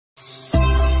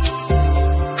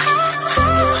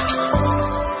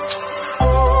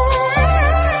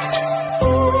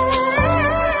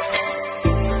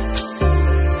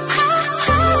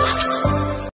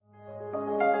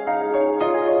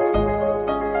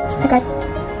Hi guys,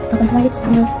 welcome to my YouTube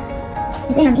channel.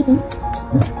 Today I'm eating,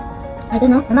 I don't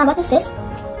know, Mama, what is this?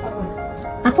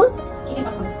 Apple? Chicken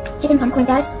popcorn. Chicken popcorn,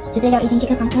 guys. Today we are eating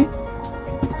chicken popcorn.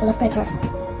 So let's try it first.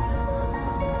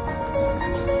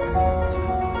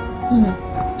 Dina.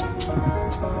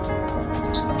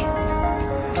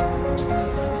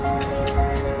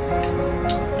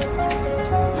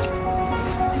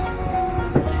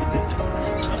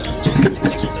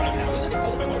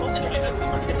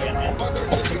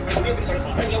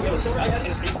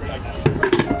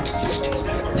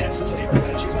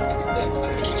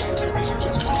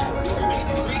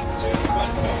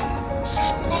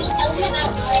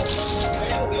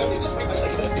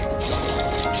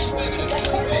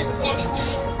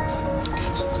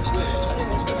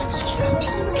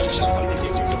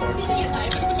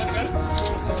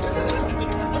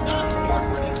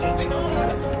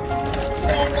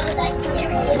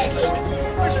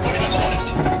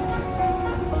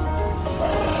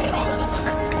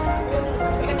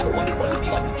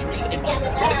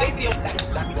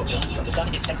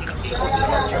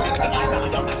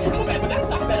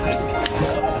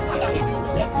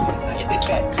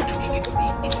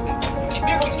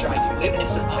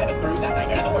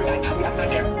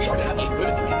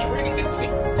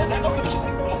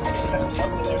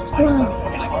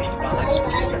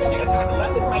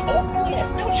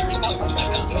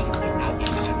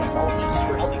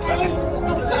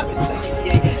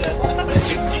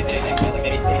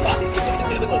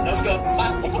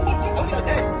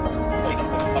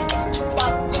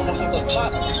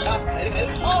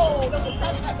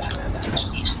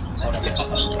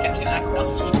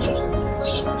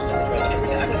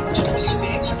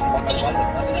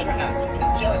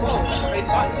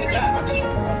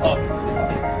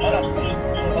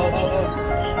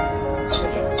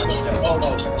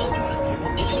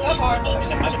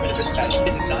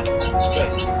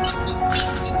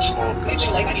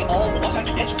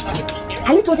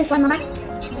 Will you do this one, Mama?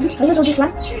 Will you do this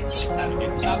one?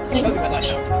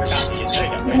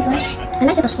 I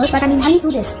like it of course, but I mean, how do you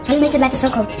do this? How do you make it like a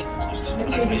circle?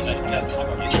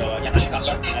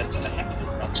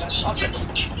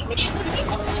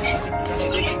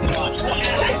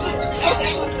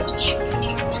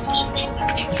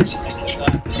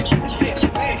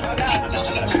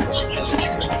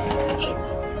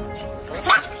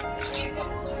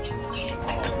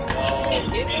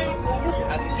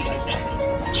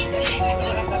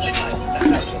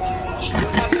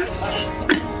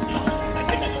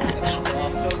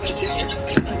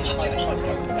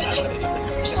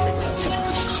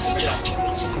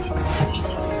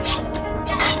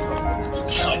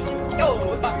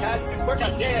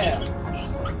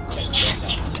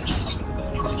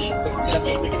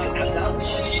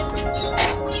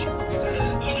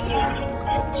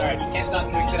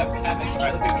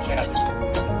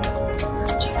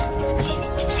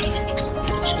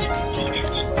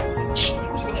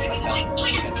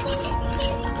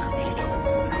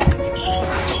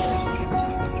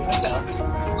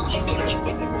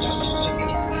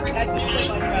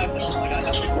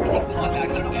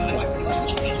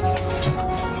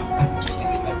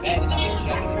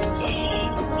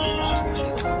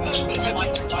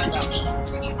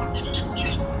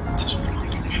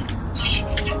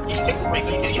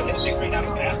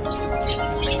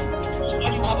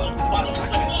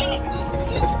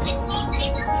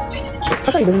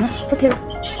 What are you doing? Put here.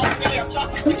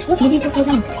 What? Maybe to fall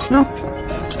down. No.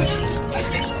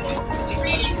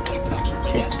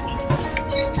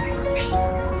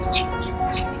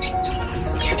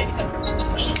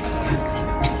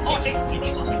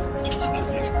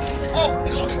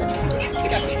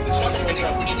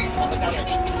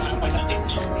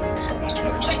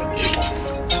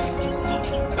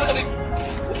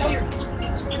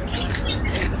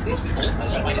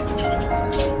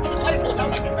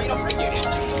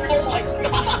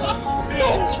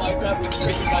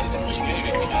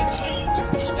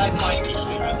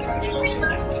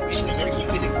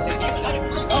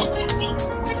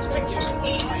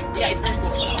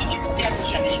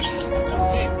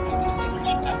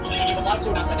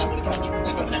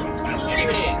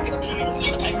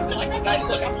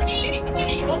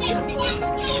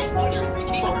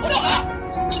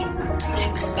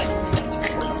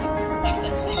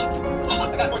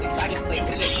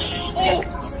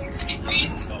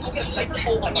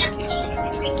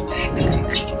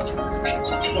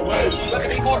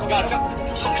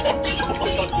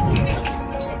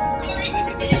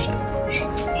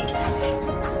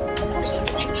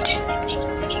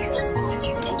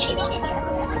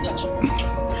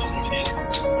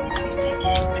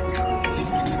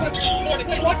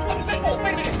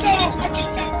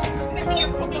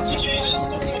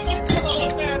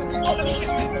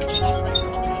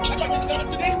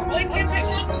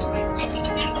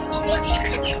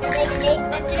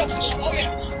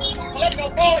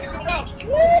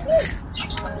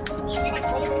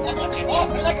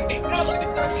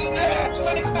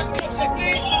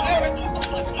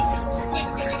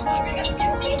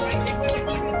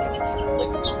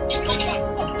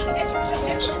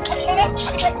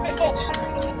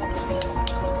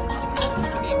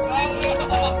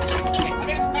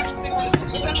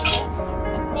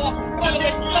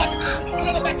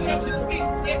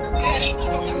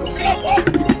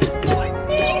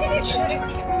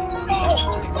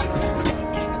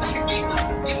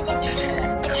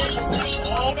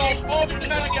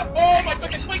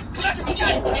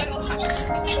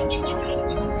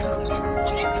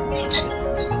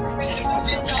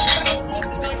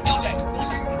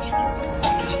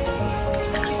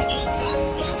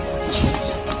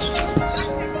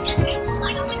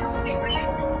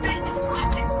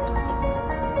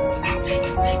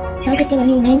 Now just get a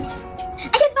new name. I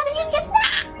just found a new guest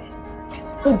now!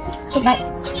 Oh, Subalit.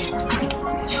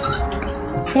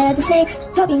 Get the sticks,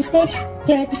 dropping sticks.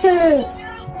 Get the sticks,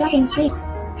 dropping sticks.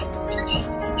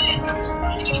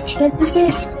 Get the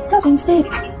sticks, dropping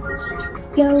sticks.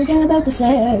 Go down about the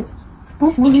stairs.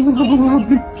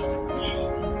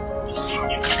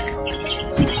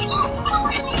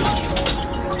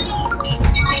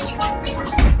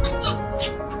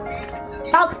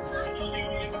 Stop!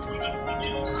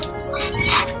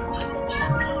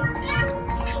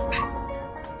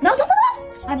 No, don't fall off!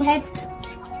 I'm ahead.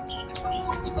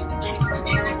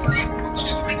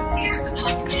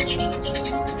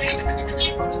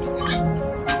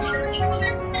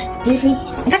 Seriously? I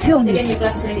got two on me.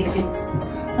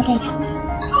 Okay.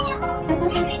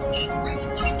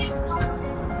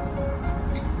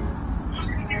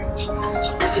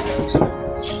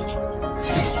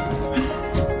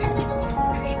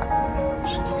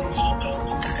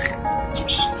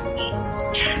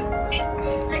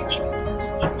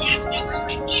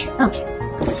 Oh.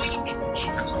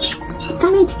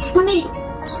 Damn it! Damn it!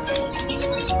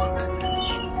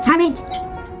 Damn it!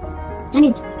 Damn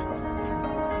it!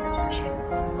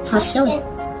 Oh, sorry.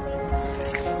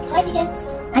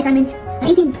 Hi, Carmen.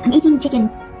 I'm eating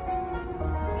chickens.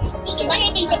 Why are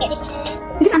you eating chicken?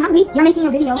 Because I'm hungry. You're making a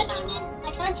video. I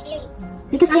can't hear you.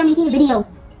 Because I am making a video.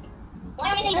 Why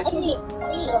are you eating chicken?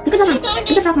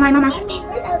 Because of my mama.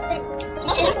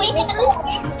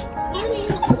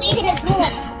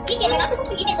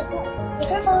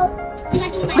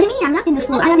 What do you mean? I'm not in the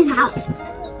school. I am in the house.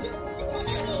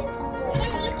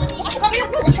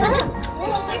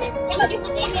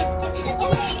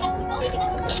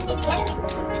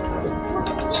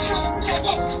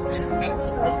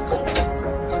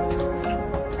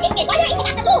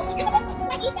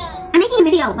 I'm making a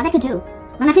video. What I could do.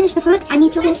 When I finish the food, I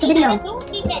need to finish the video.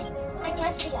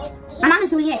 My mom is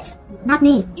doing it, not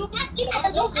me. You can't eat at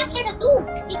the room after the food.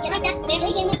 We cannot just make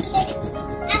it after the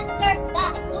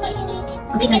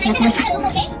Okay, guys, that's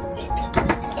okay?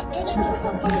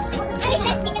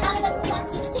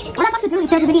 what I'm supposed to do is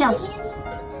start the video.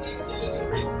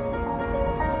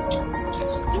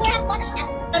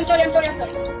 I'm sorry.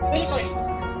 Really sorry.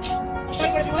 I'm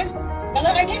sorry for everyone.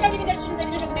 Allah, I didn't give you that.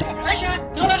 Aisha,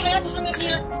 Nora, Hayat, Muhammad,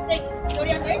 Dina. Say,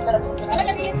 sorry, I'm sorry. Allah,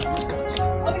 Kadir.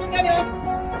 Open the camera.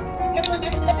 Everyone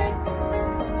back to the lesson.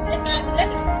 Let's start the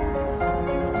lesson.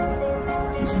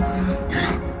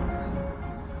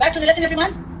 Back to the lesson,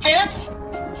 everyone. Hayat.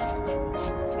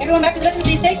 Everyone back to the lesson,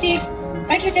 please. Stacey.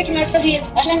 Thank you, Tekin, are still here.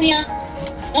 أهلا Nia.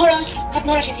 Nora. Not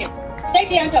Nora, she's here.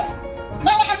 Stacey, hands up.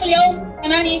 ما هو حرف اليوم؟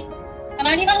 أماني.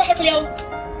 أماني، ما هو حرف اليوم؟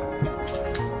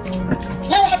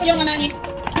 ما هو حرف اليوم أماني؟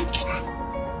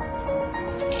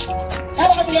 ما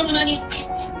هو حرف اليوم أماني؟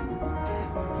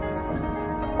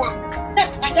 سا.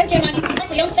 أحسنت يا أماني.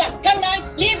 حرف اليوم سا. Caroline,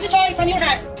 leave the toy from your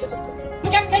hand.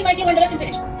 You can play my dear when the lesson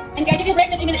finishes. And I give you break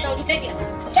 30 minutes so you play Tina.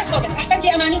 That's spoken. أحسنت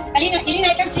يا أماني. Elena,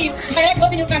 I can see you. Hayat,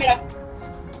 open your camera.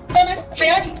 Thomas,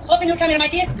 Hayat, open your camera, my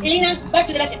dear. Elena, back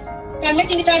to the lesson. I'm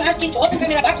wasting the time asking to open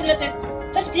camera back to the lesson.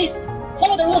 Just please,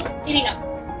 follow the rules, Elena.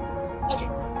 Okay.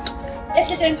 Let's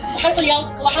listen. حرف اليوم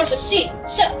هو حرف C.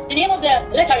 S. The name of the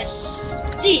letter is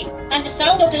C. And the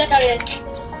sound of the letter is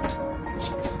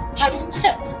حرف S.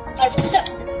 حرف S.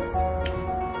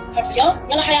 حرف اليوم.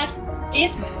 يلا حياة.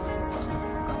 Please.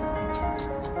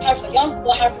 حرف اليوم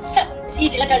هو حرف S. It's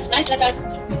easy letter. It's nice letter.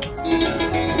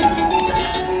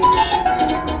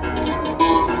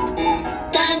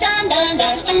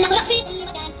 نقرأ في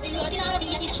المكان باللغة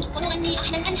العربية نشطق ونغني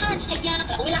أحلى الألحان هيا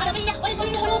نقرأ بالعربية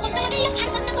ولكل حروف العربية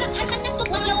حرفا نقرأ حرفا نكتب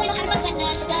ونلون حرفا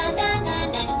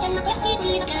فنان نقرأ في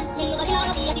كل مكان باللغة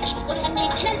العربية نشطق ونغني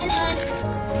أحلى الألحان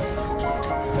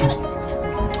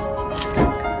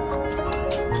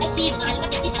السين مع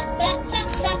الفتحة سا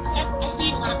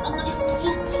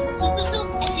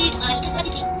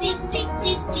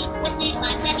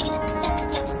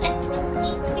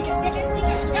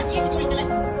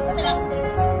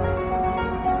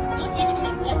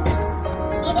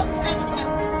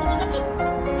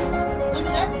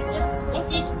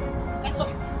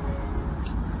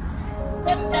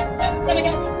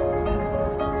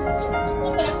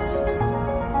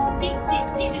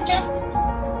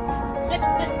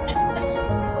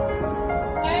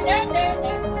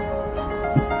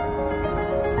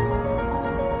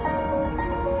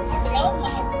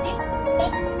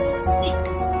See?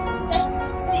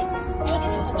 See? I will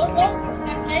give you a word ball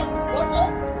and play word ball.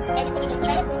 I will put it on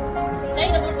chat. Play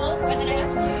the word ball and then I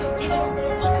ask you, leave the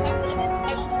word ball and back to the lesson.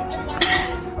 I want everyone to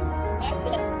back to the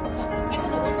lesson. So I put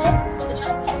the word ball on the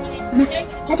chat.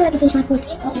 How do I finish my food?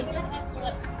 Okay.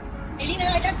 Elena,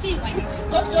 I can see you, my dear.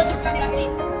 Don't close your camera,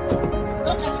 Elena.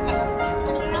 Don't close your camera.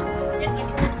 Yes, my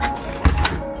dear.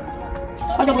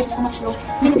 Although it's so much slow.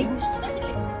 Maybe big.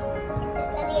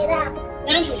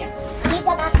 نعم جوليا.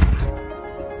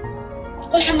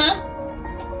 قل حمام.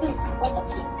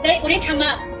 لا أريد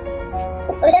حمام.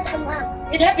 أريد حمام.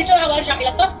 اذهب بسرعة وارجع إلى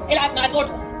الصف. العب مع البورد.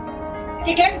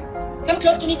 Tekin, come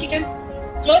close to me, Tekin.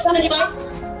 Close to the device.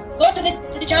 Go to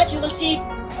the chat.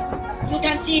 You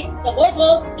can see the word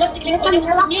wall. Just click on it.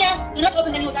 Mia, do not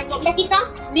open the new tag.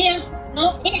 Mia,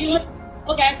 no, you not.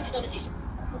 Okay, I will put it on the seesaw.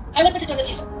 I will put it on the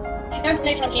seesaw. You can't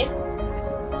play from here.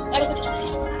 I will put it on the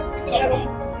seesaw.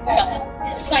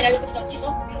 Yeah, it's fine. I will put it on the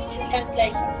seesaw. You can't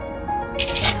play.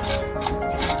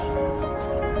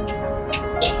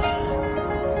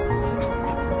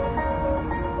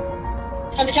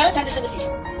 It's on the chart and it's on the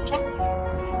seesaw.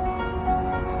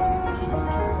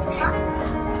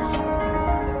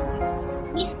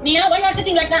 Mia, why you are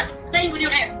sitting like that? Playing with your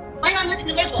hair. Why you are not in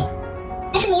the red wall?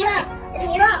 It's Mira. It's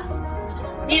Mira.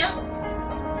 Mia,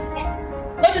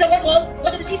 go to the word wall. Go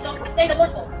to the seesaw and play the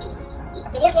word wall.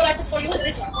 The word wall I put for you is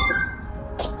this one.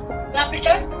 You have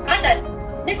pictures? عسل,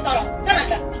 مسطرة,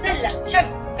 سمكة, سلة,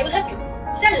 شمس. I will help you.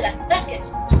 سلة, basket.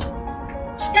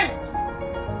 شمس,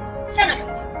 سمكة,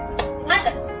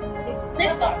 عسل,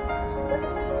 مسطرة.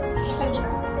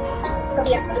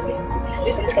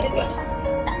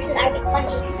 This is Arabic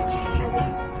funny.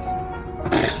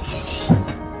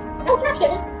 No, not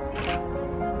kidding.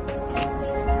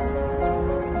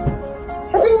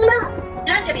 What's Mira?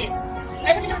 نعم كبير.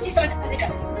 I put it on the seesaw in the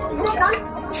chat. Oh my God.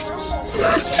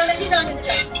 It's on the seesaw in the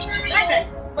chat. عسل.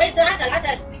 Where's the عسل?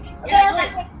 عسل. عسل.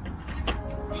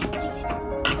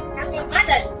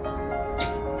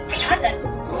 عسل.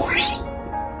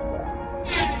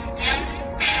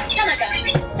 سمكة.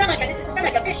 سمكة. This is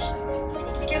سمكة. Fish. You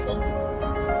need to be careful.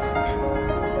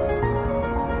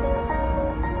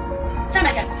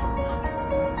 سمكة.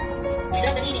 You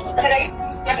know the meaning of the word?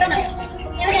 سمكة.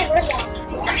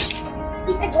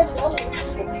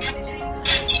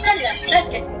 سلة.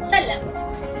 Basket. سلة.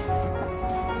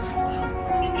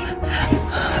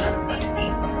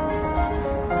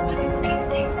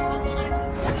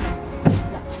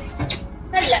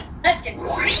 سلة. Basket.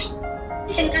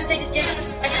 You can take this game.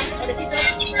 I can put on the seesaw.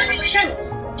 شمس.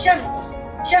 شمس.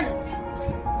 شمس. شمس.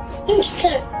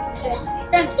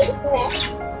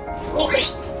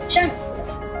 شمس.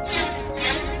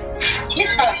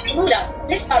 مسطرة. رولر.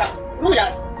 مسطرة.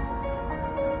 رولر.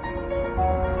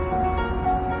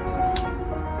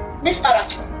 مسطرة.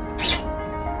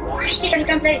 You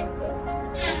can play.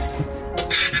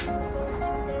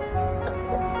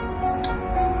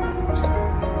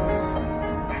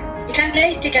 You can play,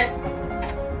 Tekin.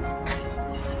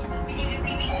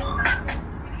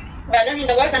 We are learning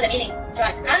the words and the meaning.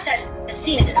 Try. عسل. The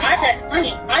scene is عسل.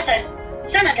 Honey. عسل.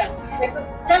 سمكة.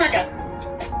 سمكة.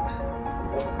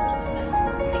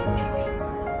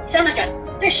 سمكة.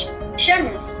 Fish.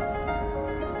 شمس.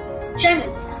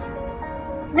 شمس.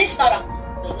 مسطرة.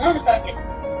 No مسطرة. Yes.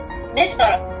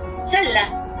 مسطرة. سلة.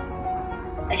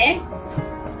 Again.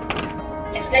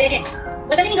 Let's play again.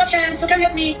 What's the meaning of Shams? Who can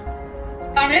help me?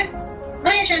 Carmen?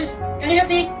 Maya Shams. Can you help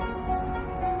me?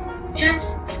 Shams.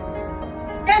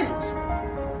 Shams.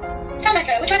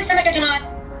 سمكة. Which one is سمكة, Jamal?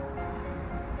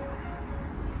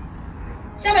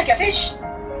 سمكة. Fish.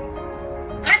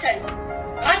 عسل.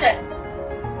 عسل.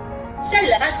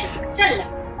 سلة. Basket. سلة.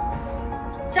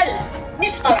 سلة.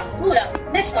 مسطرة. رولر.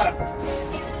 مسطرة.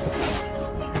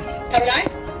 Caroline?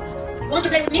 You want to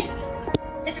play with me?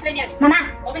 Let's play again. Mama,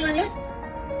 Open your mute.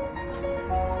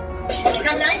 Okay,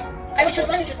 Caroline? I will choose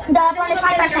one, you choose one. the other one is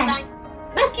 5%.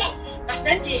 Okay.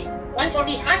 أحسنتي. One for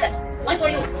me. عسل. One for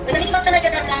you. What's the meaning of سمكة,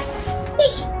 Caroline?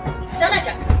 Fish.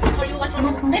 سمكة. One for you, one for me.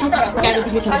 مسطرة.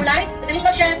 Caroline? What's the meaning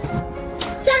of Shams?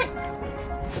 Sun.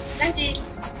 أحسنتي.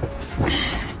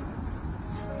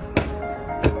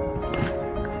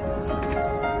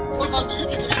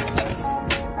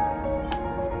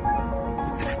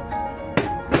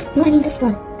 No, I need this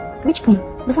one. Which one?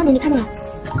 The one in the camera.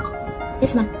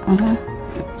 This one.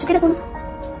 So get a phone.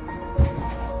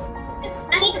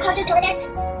 I need to go to the toilet.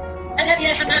 أذهب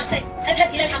إلى الحمام. أذهب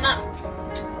إلى الحمام.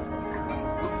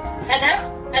 أذهب.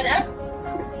 أذهب.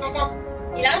 أذهب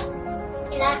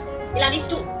إلى means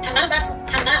to. حمام bathroom.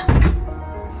 حمام.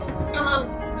 حمام.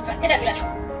 اذهب إلى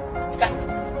الحمام. Okay.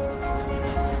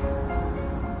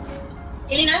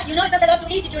 Elena, you know it's not allowed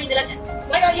to eat during the lesson?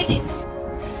 Why are you eating?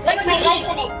 Why not eat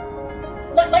it?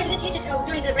 Why did you eat it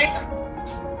during the break time?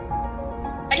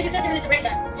 I give you 30 minutes break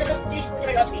time. You're supposed to eat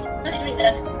whatever you have to eat, not during the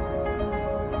lesson.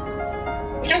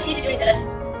 We can't eat it during the lesson.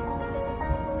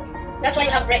 That's why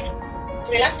you have break. To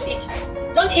relax to eat.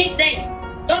 Don't eat,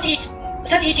 Zayn. Don't eat.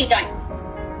 It's not eating time.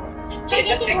 Just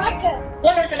drinking water.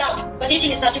 Water is allowed, but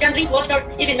eating is not. You can drink water,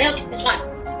 even milk is fine.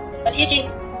 But eating,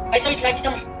 I saw it like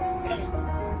tummy. I don't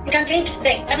know. You can drink,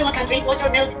 Zayn. Everyone can drink water,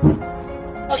 milk.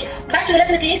 Okay, back to the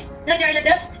lesson, please. Not like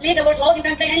this. Leave the word all. You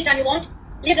can play anytime you want.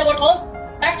 Leave the word all.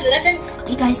 Back to the lesson.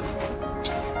 Okay, guys.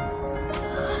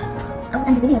 I'll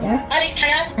end the video there. Alex,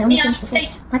 Hayat, I only Dina, finished the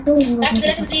Stace. part 2. We will Back to the finish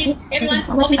lesson, it. please. Okay, Everyone, thank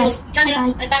you for watching, open guys. your camera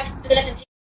Bye-bye. and back to the lesson, please.